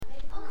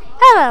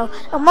Hello,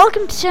 and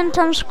welcome to St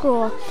Anne's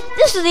School.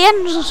 This is the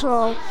entrance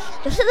hall.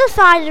 Just at the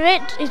side of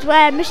it is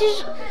where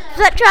Mrs.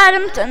 Fletcher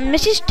Adams and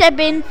Mrs.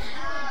 Stebbin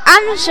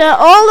answer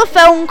all the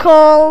phone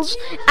calls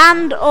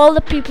and all the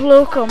people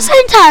who come.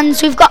 St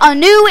Anne's, we've got a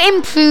new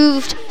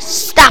improved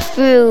staff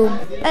room.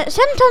 At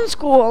St Anne's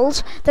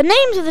Schools, the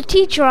names of the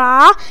teacher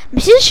are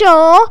Mrs.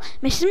 Shaw,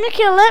 Mrs.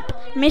 McKillop,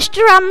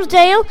 Mr.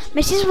 Ramsdale,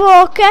 Mrs.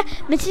 Walker,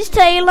 Mrs.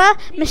 Taylor,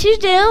 Mrs.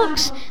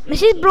 Dilks,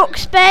 Mrs.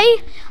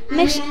 Brooksby,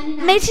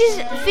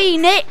 Mrs.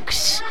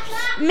 Phoenix,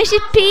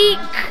 Mrs.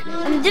 Peake,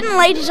 and the dinner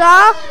ladies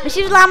are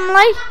Mrs.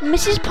 Lamley,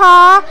 Mrs.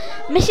 Parr,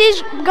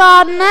 Mrs.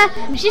 Gardner,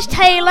 Mrs.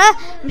 Taylor,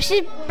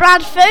 Mrs.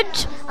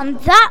 Bradford, and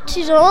that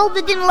is all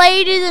the dinner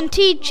ladies and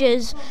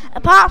teachers,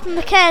 apart from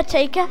the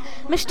caretaker,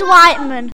 Mr. Whiteman.